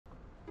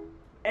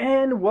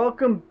And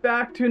welcome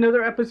back to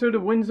another episode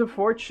of Winds of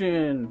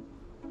Fortune.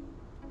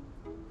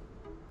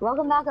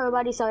 Welcome back,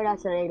 everybody. Sorry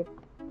that's late.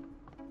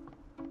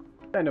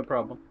 Yeah, no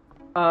problem.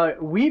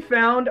 We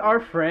found our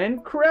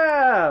friend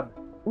Crab,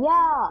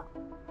 Yeah.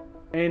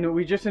 and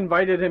we just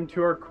invited him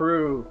to our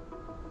crew.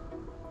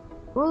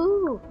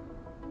 Woo.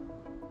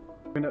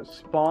 We're gonna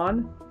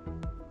spawn.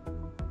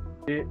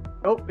 It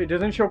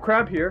doesn't show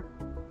Crab here.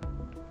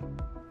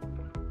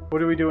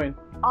 What are we doing?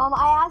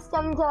 I asked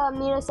them to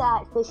meet us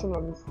at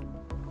Fisherman's.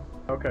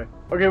 Okay.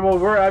 Okay, well,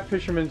 we're at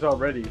Fisherman's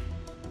already.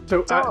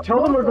 So, So,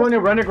 tell them we're going to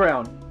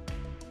Run-aground.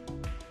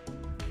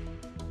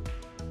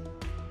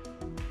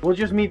 We'll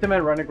just meet them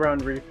at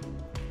Run-aground, Reef.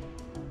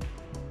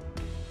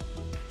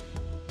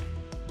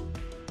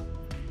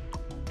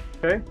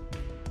 Okay?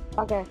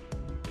 Okay.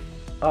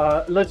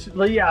 Let's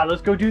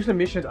go do some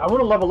missions. I want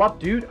to level up,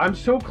 dude. I'm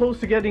so close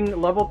to getting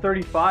level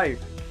 35.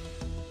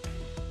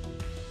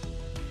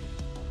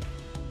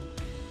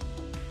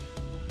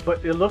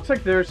 But it looks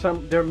like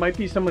there might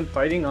be someone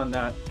fighting on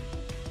that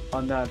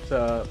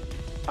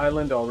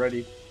island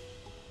already.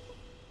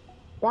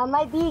 That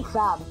might be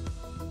Crab.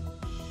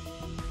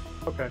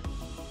 Okay.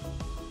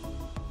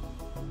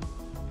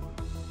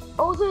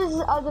 Also, this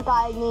other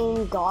guy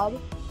named God.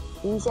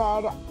 He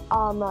said,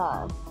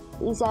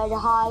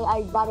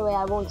 hi, by the way,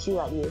 I won't shoot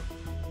at you.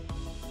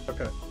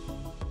 Okay.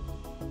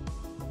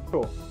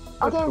 Cool.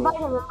 That's Okay, cool.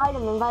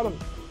 invite him.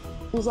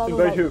 He said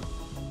Invite who?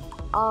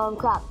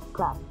 Crab.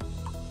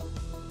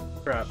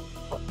 Crap.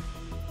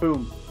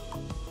 Boom.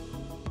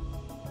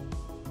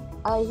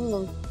 He's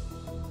in.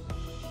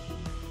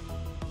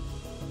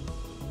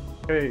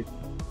 Okay.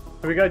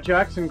 So we got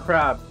Jackson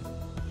Crab.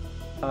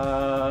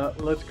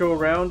 Let's go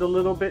around a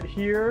little bit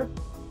here.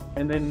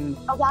 And then...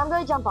 Okay, I'm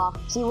gonna jump off.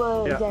 See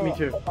where Yeah, me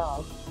too.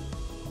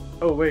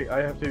 Oh, wait.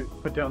 I have to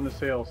put down the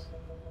sails.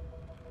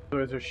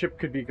 Otherwise our ship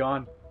could be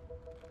gone.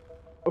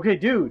 Okay,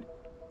 dude.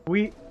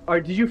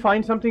 Did you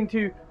find something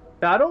to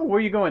battle? Where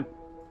are you going?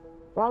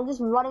 I'm just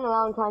running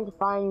around trying to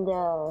find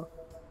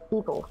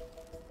people.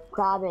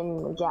 Crab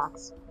and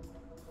Jax.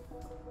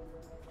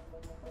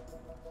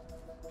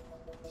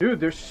 Dude,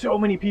 there's so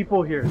many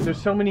people here.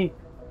 There's so many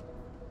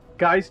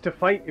guys to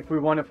fight if we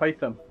want to fight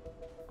them.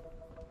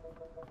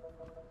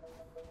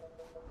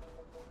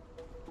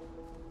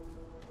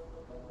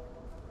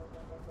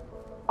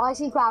 Oh, I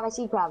see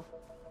Crab.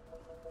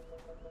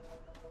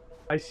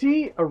 I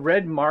see a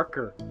red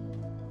marker.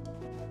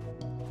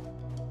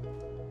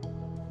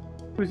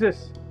 Who's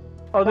this?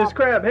 Oh, this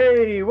Crab.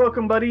 Hey,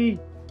 welcome, buddy.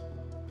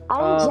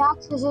 I think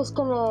Jax is just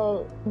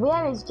gonna...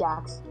 Where is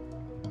Jax?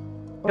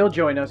 He'll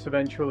join us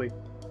eventually.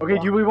 Okay,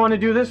 Yeah. do we want to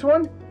do this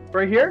one?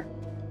 Right here?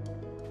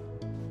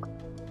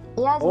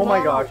 He has Oh my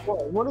Man gosh. of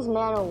War. What is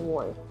Man of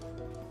War?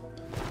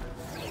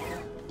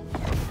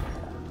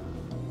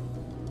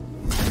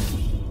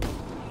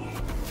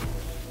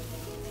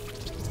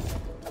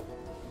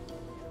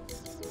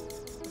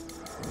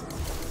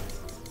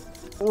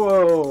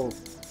 Whoa.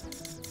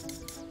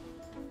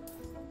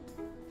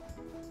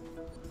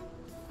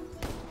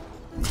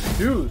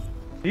 Dude,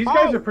 these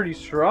guys are pretty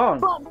strong.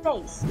 Front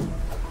face.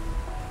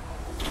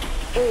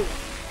 Ooh.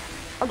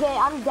 Okay,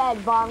 I'm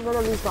dead, but I'm gonna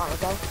respawn,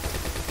 okay?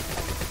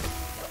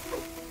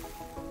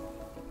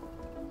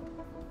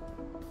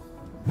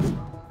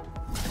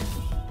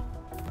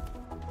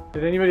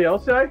 Did anybody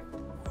else die?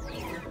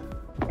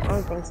 I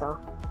don't think so.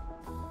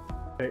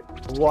 Okay,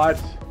 what?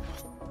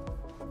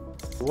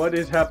 What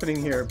is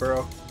happening here,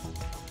 bro?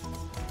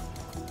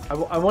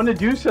 I want to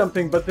do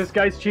something, but this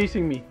guy's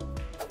chasing me.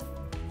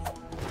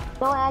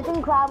 No, I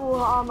think Crab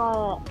will,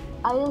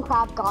 I think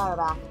Crab got her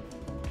back.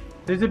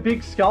 There's a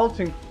big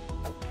skeleton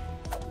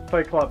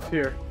Cyclops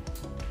here.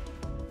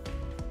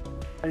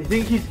 I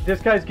think this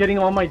guy's getting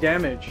all my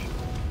damage.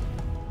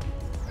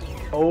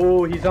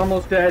 Oh, he's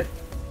almost dead.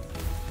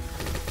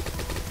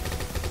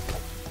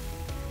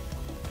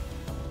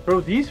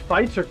 Bro, these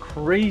fights are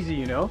crazy,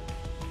 you know?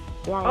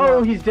 Yeah, I Oh,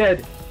 know. he's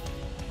dead.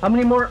 How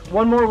many more?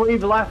 One more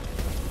wave left.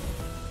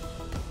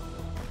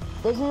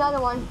 There's another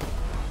one.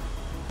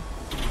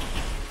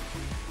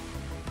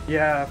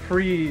 Yeah,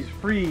 freeze,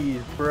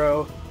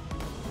 bro.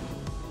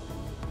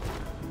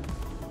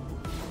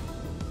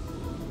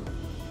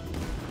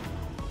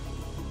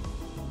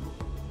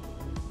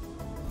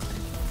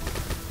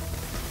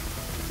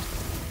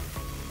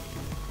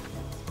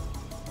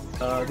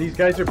 These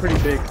guys are pretty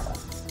big.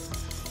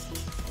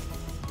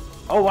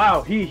 Oh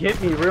wow, he hit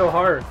me real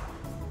hard.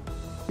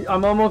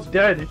 I'm almost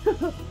dead.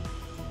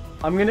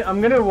 I'm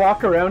gonna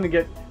walk around and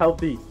get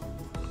healthy.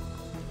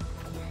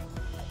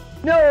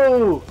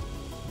 No!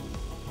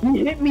 He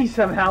hit me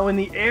somehow in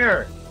the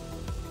air.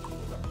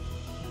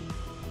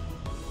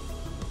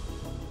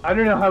 I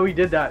don't know how he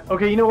did that.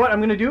 Okay, you know what I'm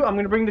gonna do? I'm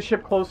gonna bring the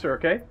ship closer,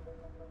 okay?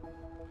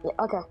 Yeah,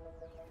 okay.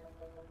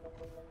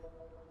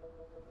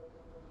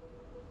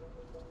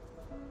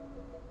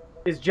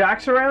 Is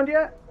Jax around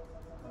yet?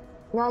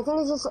 No, I think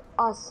it's just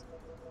us.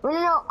 Wait,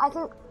 no, I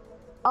think...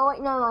 Oh,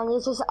 wait, no,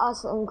 it's just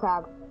us and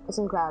Crab. Us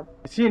and Crab.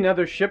 I see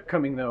another ship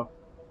coming, though.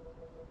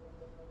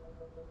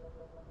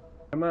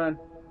 Come on.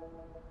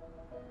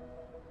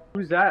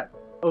 Who's that?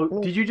 Oh, Me.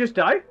 did you just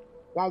die?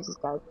 Yeah, I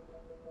just died.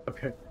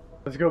 Okay,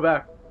 let's go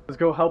back. Let's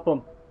go help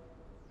him.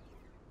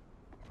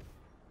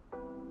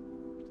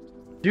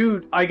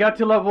 Dude, I got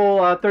to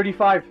level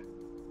 35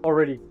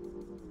 already.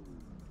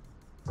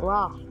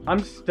 Wow. I'm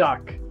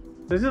stuck.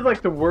 This is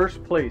like the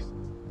worst place.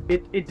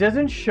 It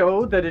doesn't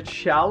show that it's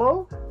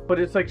shallow, but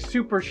it's like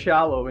super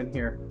shallow in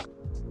here.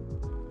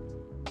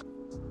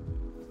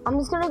 I'm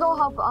just gonna go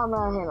help him,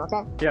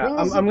 okay? Yeah,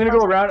 I'm gonna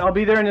go around. I'll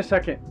be there in a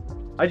second.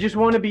 I just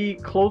want to be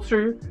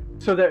closer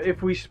so that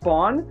if we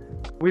spawn,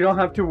 we don't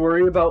have to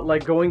worry about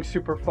like going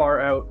super far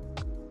out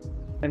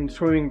and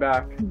swimming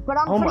back. But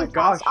I'm oh my pretty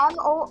fast. gosh.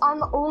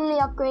 I'm only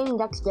upgrading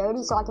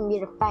dexterity so I can be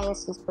the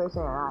fastest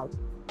person alive.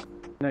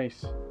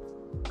 Nice.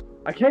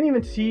 I can't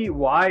even see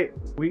why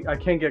I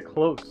can't get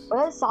close.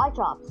 Where's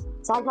Cyclops?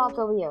 Cyclops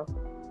over here.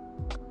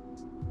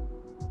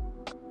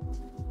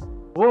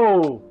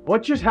 Whoa,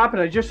 what just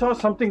happened? I just saw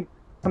something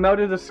come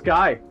out of the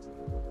sky.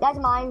 That's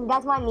mine.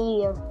 That's my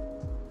meteor.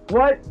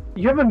 What?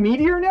 You have a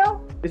meteor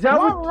now? Is that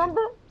Yeah, what?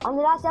 remember? On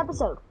the last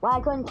episode, where I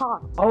couldn't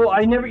talk. Oh,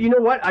 I never, you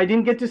know what? I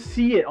didn't get to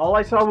see it. All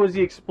I saw was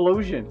the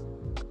explosion.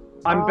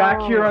 I'm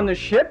back here on the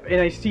ship and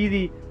I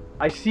see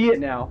it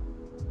now.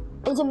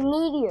 It's a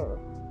meteor.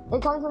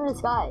 It comes from the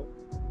sky.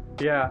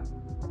 Yeah.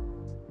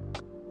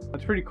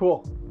 That's pretty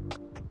cool.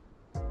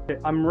 Okay,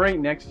 I'm right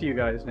next to you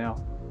guys now.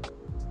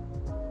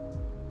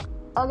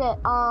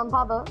 Okay,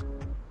 Papa.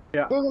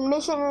 Yeah. There's a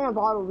mission in a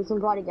bottle. We can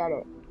probably get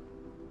it.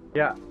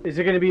 Yeah. Is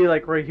it gonna be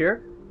like right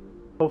here?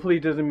 Hopefully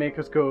it doesn't make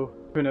us go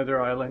to another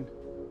island.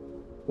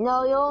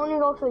 No, you'll only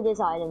go for this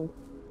island.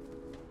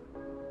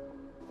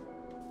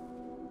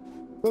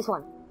 This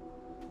one.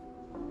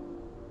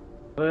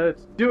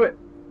 Let's do it.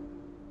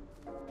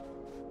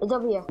 It's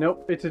over here.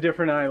 Nope, it's a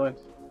different island.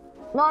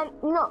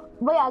 No,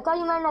 wait, I thought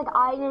you meant like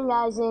island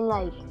as in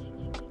like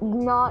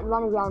not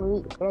Run-aground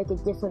Reef, like a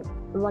different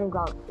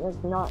Run-aground,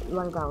 like not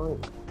Run-aground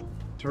Reef.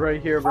 It's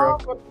right here, bro.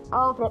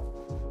 Oh, flip.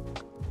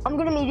 I'm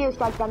gonna meteor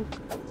strike them.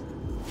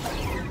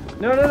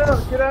 No,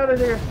 get out of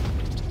here.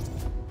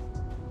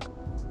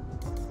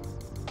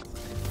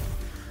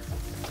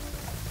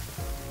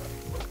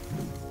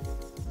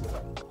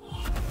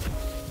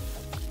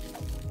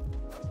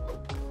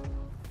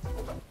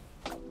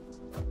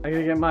 I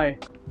gotta get my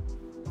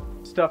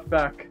stuff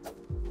back.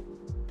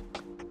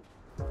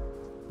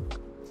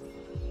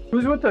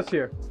 Who's with us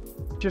here?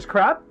 Just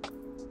Crab?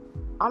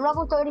 I'm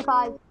level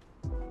 35.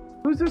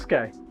 Who's this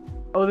guy?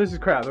 Oh, this is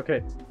Crab.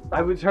 Okay.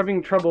 I was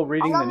having trouble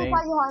reading the name.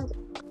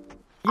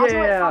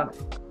 Yeah.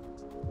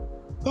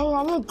 Dang,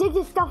 I need to dig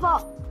this stuff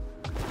up.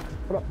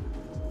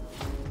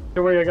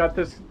 Don't worry, I got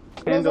this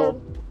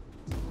handle.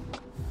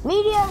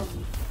 Meteor.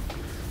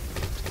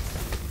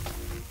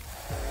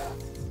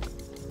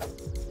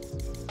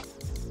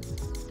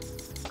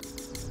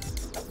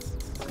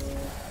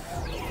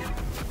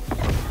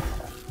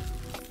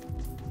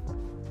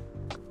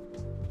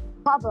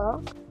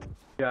 Papa.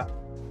 Yeah.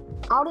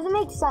 How does it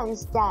make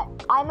sense that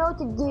I'm able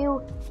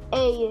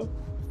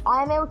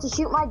to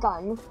shoot my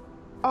gun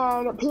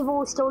and people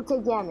will still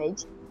take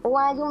damage, but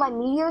when I do my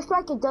meteor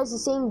strike, it does the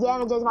same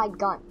damage as my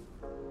gun?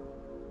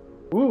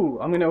 Ooh,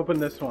 I'm gonna open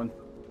this one.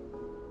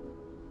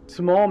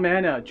 Small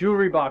mana,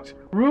 jewelry box,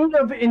 rune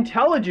of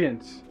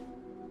intelligence.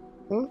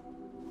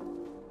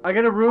 I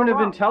got a rune of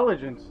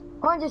intelligence.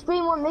 Come on, just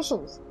 3 more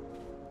missions.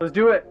 Let's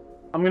do it.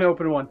 I'm gonna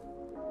open one.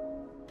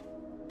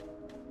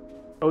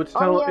 Oh, it's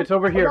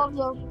over here.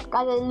 Guys,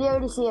 I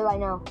literally see it right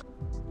now.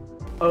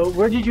 Oh,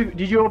 where did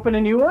you open a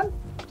new one?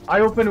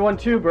 I opened one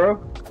too,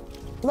 bro.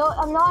 No,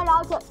 I'm not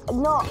allowed to.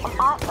 No,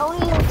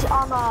 only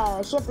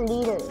ship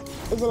leader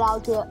is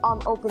allowed to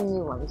open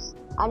new ones.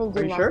 I didn't do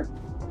that. Are you sure?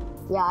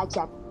 Yeah, I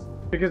checked.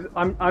 Because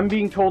I'm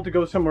being told to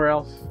go somewhere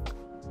else.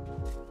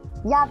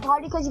 Yeah,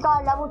 probably because you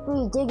got a level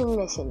 3 digging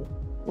mission,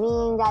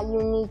 meaning that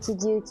you need to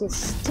do to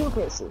 2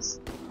 places.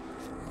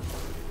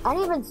 I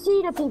didn't even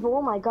see the people.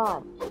 Oh my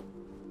god.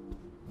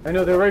 I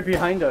know, they're right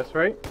behind us,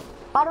 right?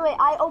 By the way,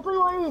 I opened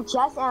one in the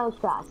chest and I was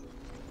fast.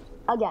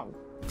 Again.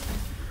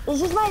 It's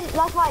just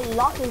that's my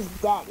luck is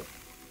dead.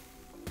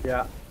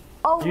 Yeah.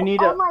 Oh,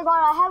 oh my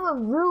god, I have a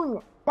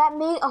rune that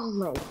made, oh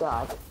my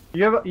god. Do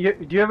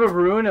you have a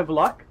rune of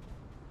luck?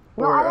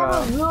 No, I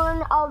have a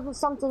rune of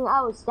something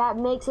else that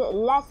makes it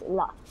less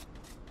luck.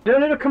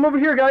 No, come over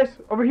here, guys.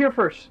 Over here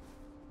first.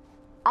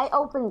 I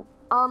opened,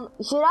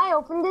 should I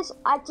open this?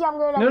 Actually, I'm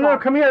gonna No,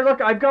 come here,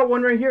 look, I've got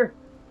one right here.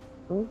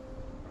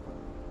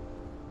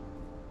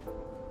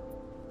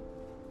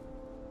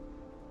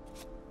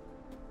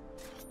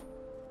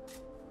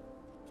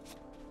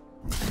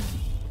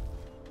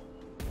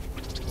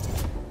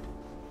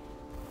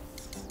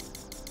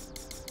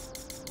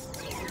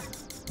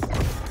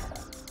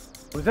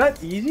 Was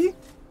that easy?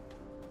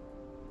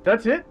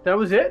 That's it? That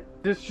was it?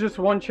 This is just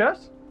one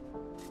chest?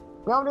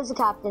 No, there's a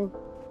captain.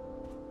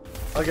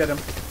 I'll get him.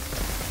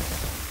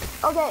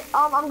 Okay,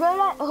 I'm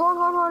gonna, hold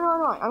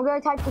on. I'm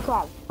gonna type the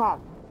crab.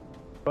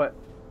 What?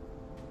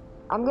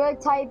 I'm gonna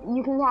type,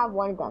 you can have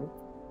one of them.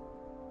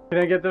 Can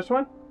I get this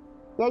one?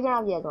 Yeah, you can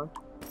have the other one.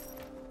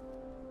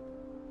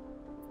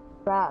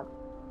 Crab.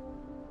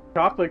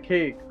 Chocolate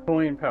cake,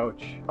 coin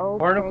pouch,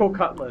 barnacle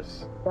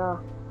cutlass.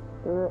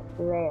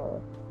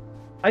 Rare.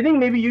 I think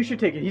maybe you should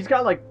take it. He's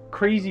got like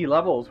crazy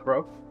levels,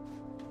 bro.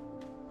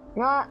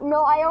 No,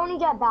 I only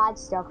get bad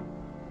stuff.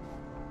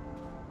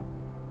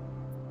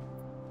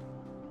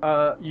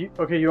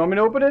 Okay, you want me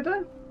to open it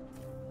then?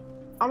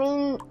 I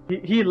mean...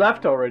 He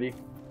left already.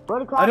 Where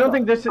the crap I don't go?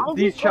 think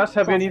these chests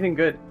have anything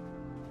good.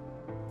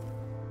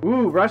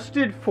 Ooh,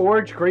 rusted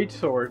forge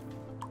greatsword.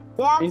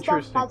 They have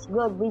Interesting. stuff that's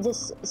good, we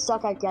just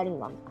suck at getting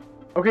them.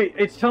 Okay,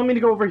 it's telling me to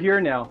go over here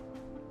now.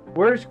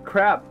 Where's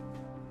Crab?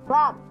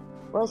 Crab!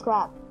 Where's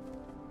Crab?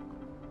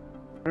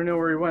 I don't know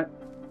where he went.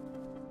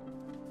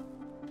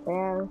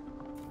 Where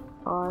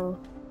are...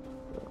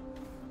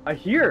 I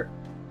hear.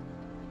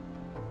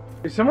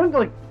 Is someone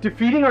like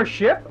defeating our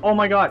ship? Oh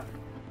my god.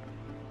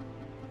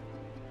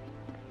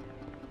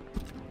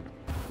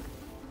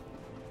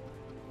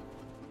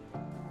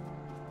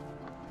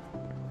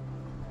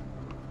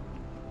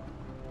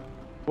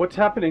 What's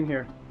happening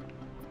here?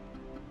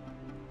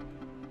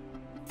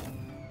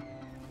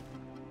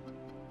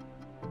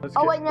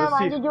 Oh wait, never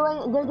mind. They're doing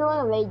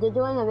a raid. They're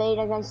doing a raid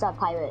against that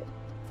pirate.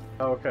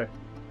 Oh, okay.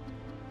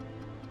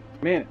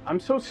 Man,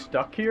 I'm so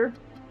stuck here.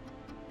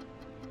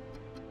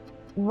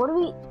 What are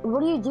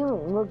you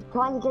doing? We're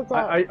trying to get the...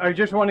 I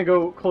just want to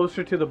go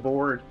closer to the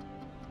board.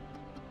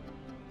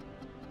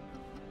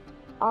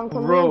 Can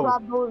we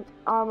grab board,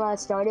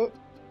 start it?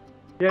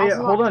 Yeah,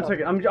 hold on a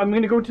second. I'm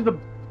gonna go to the...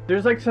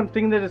 There's like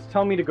something that it's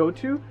telling me to go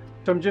to,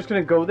 so I'm just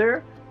gonna go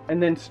there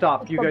and then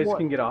stop. You guys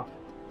can get off.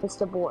 It's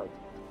the board.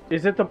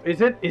 Is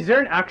there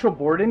an actual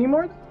board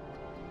anymore?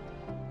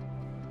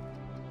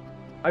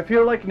 I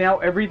feel like now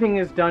everything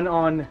is done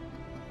on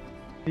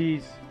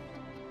these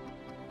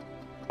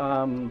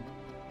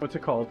what's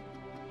it called?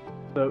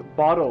 The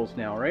bottles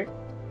now, right?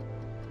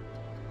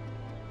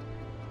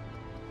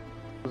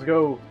 Let's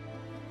go.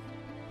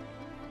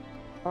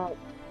 Alright.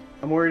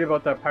 I'm worried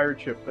about that pirate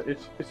ship, but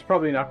it's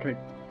probably not going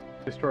to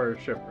destroy our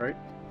ship, right?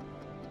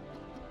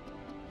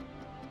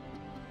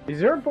 Is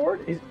there a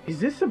board? Is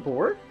this a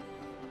board?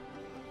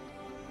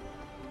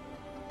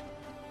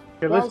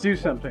 Okay, let's do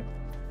something.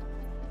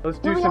 Let's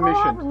do some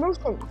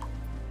missions.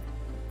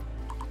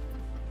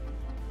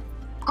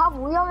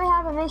 We already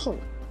have a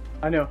mission.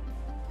 I know.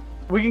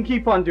 We can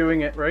keep on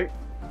doing it, right?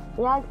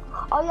 Yeah.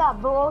 Oh yeah,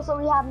 but also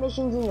we have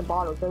missions in the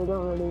bottle, so we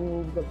don't really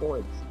need the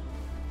boards.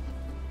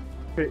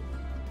 Okay.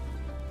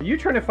 Are you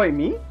trying to fight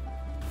me?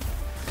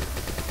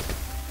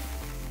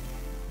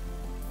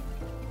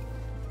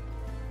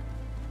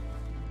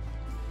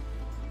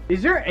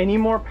 Is there any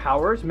more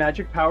powers,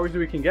 magic powers that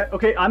we can get?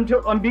 Okay, I'm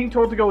being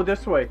told to go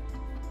this way.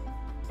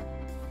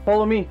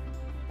 Follow me.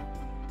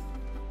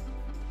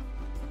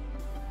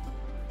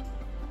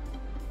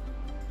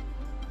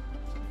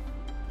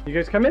 You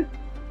guys come in?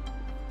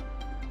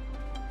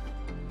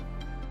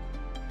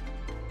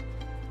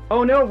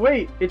 Oh no,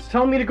 wait! It's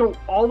telling me to go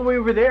all the way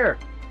over there.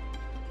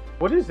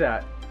 What is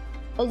that?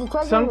 It's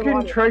a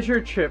sunken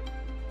treasure chip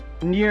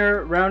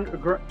near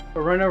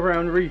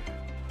Run-aground Reef.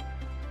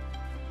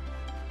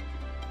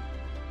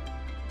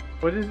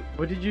 What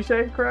did you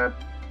say, Crab?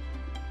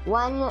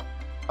 When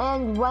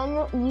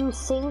you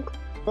sink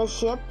the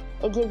ship,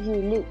 it gives you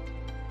loot.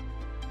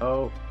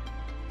 Oh.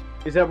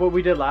 Is that what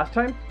we did last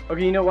time?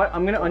 Okay, you know what?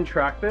 I'm gonna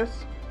untrack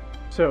this.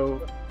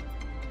 So...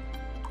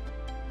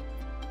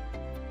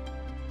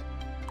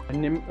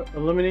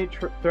 eliminate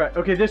threat.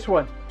 Okay, this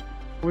one.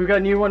 We've got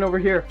a new one over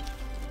here.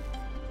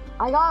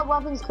 I got a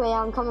weapons crate.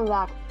 I'm coming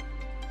back.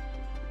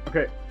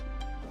 Okay.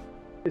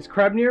 Is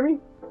Crab near me?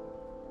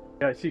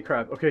 Yeah, I see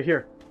Crab. Okay,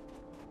 here.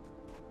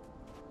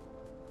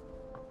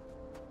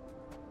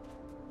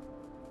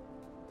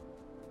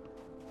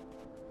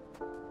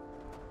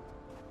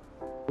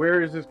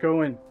 Where is this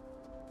going?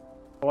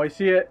 Oh, I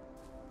see it.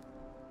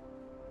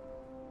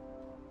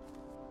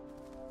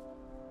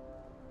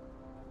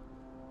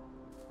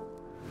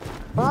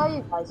 Where are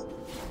you guys?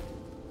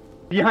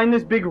 Behind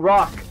this big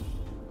rock.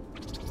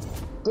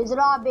 There's a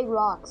lot of big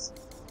rocks.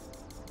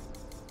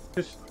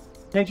 Just,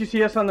 can't you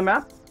see us on the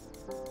map?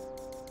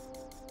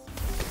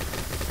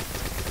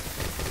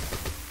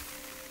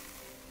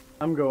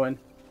 I'm going.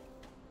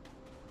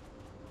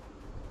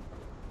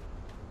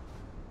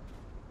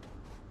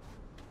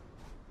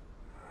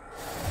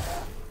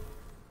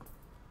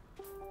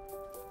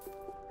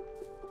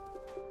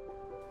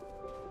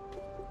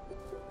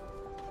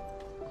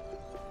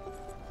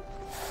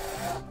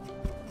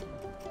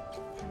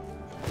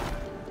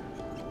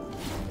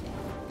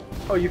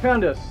 Oh, you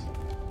found us.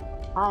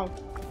 Hi.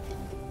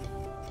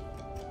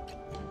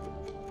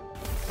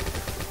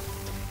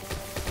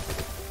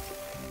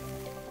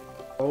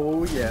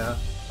 Oh, yeah.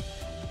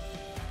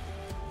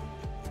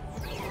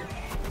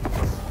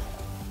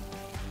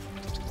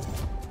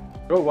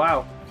 Oh,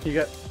 wow. You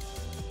got...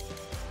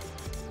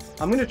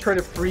 I'm gonna try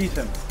to freeze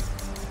him.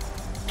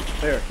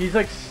 There. He's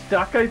like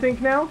stuck, I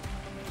think, now.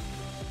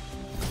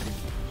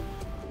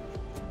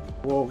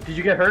 Whoa. Did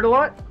you get hurt a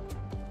lot?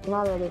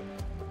 Not really.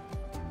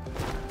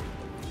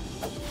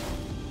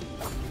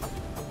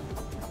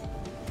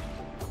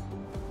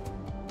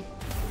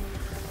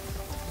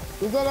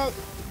 You did it.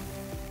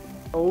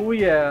 Oh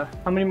yeah.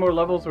 How many more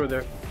levels were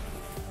there?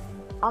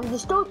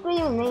 There's still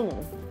 3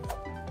 remaining.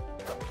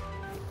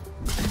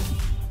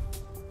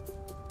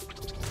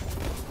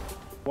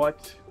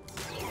 What?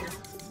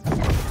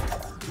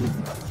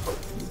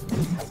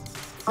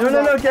 No,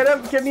 no, no, get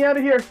up! Get me out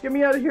of here! Get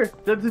me out of here!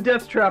 That's a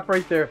death trap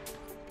right there.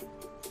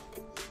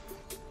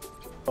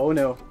 Oh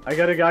no, I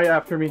got a guy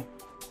after me.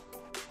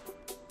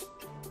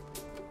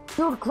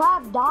 Dude,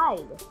 crab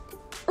died.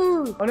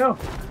 Ooh. Oh no.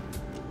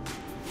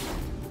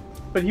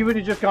 But he would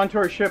have just gone to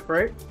our ship,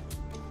 right?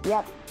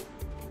 Yep.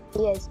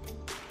 He is.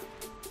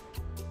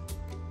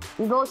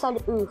 We both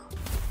said oof.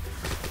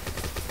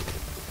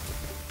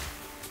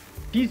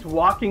 He's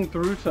walking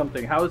through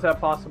something. How is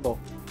that possible?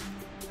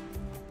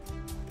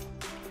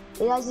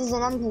 Because he's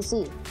an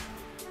NPC.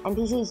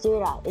 NPCs do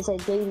that. It's a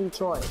daily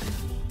chore.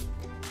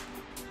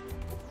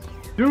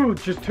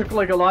 Dude just took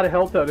like a lot of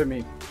health out of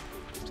me.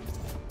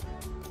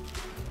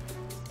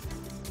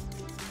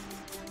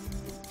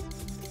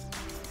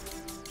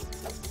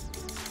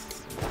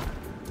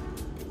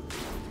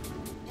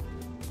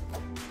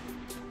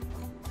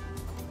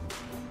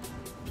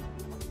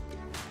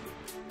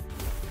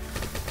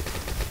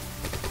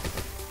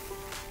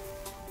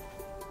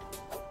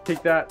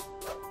 Take that,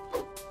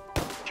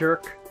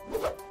 jerk.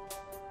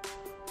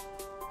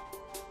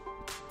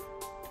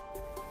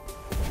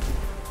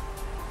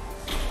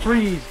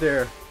 Freeze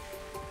there.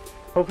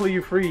 Hopefully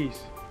you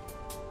freeze.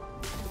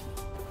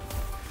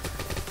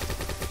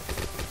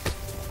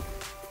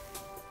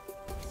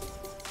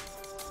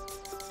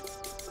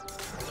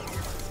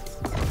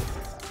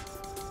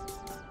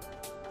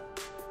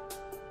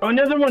 Oh,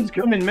 another one's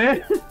coming,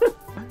 man.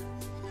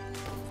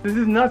 This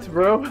is nuts,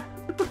 bro.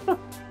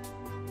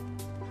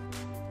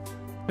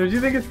 Don't you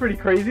think it's pretty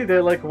crazy?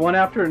 They're like one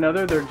after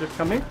another, they're just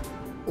coming?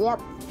 Yep.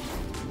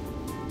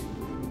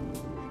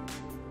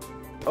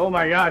 Oh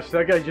my gosh,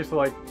 that guy just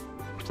like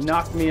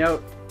knocked me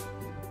out.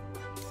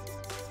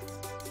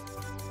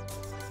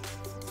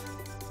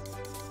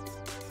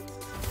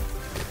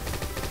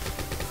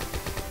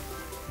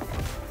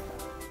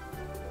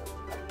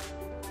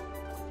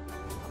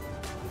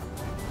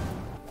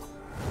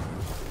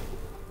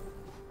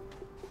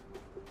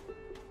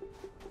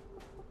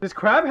 Does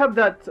crab have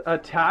that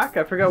attack?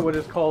 I forgot what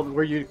it's called,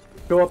 where you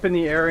go up in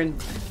the air and...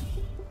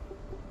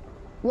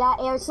 Yeah,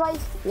 air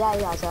slice? Yeah,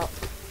 yeah, so.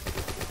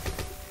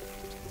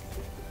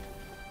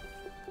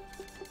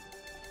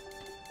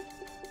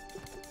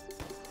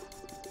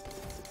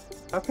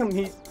 How come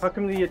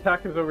the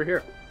attack is over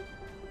here?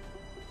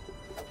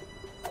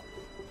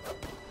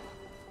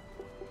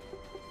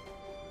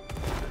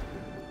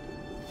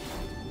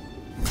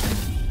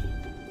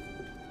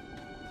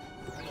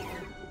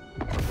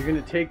 You're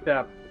gonna take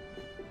that.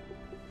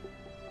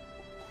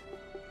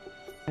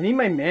 I need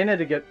my mana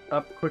to get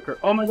up quicker.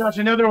 Oh my gosh,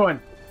 another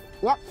one!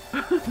 Yep.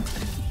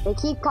 They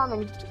keep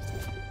coming.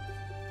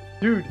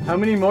 Dude, how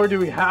many more do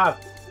we have?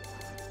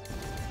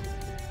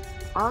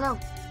 I don't know.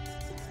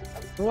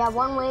 We have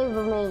 1 wave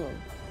remaining.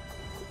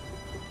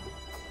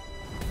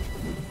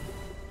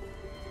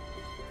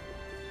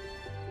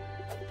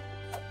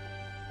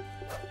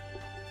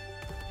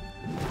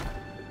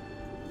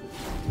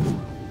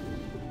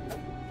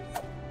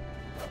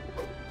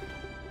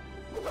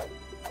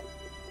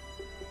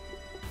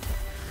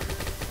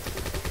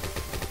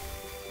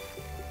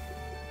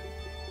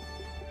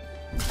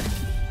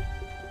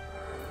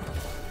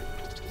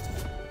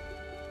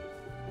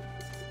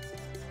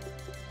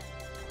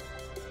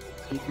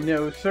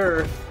 No,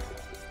 sir.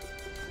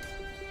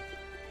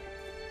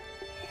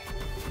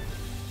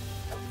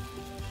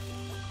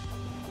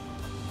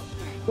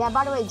 Yeah,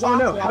 by the way, Jack's Oh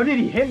no, left. how did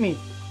he hit me?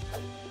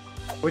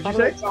 What'd you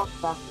say?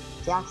 Jack's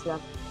left. Jack's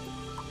left.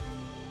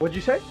 What'd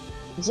you say?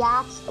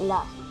 Jack's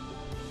left.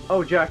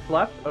 Oh, Jack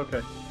left?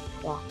 Okay.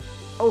 Yeah.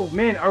 Oh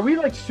man, are we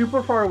like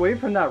super far away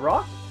from that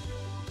rock?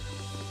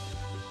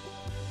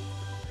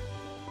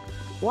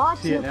 What?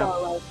 See it Super now.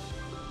 away.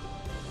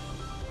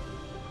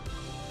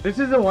 This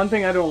is the one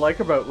thing I don't like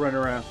about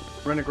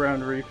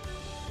Run-aground Reef.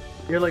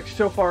 You're like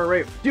so far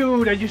away.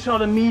 Dude, I just saw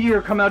the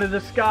meteor come out of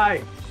the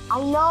sky.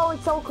 I know,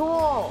 it's so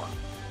cool.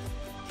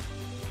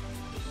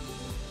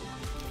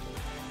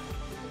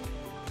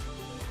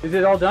 Is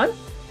it all done?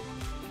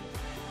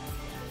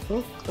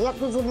 Yep,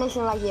 there's a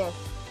mission right here.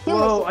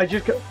 Whoa,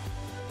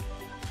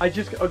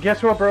 oh,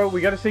 guess what, bro? We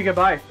gotta say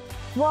goodbye.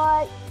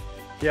 What?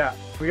 Yeah,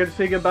 we gotta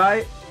say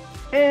goodbye.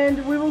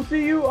 And we will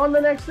see you on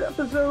the next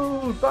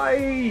episode.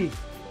 Bye.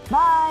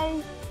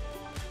 Bye.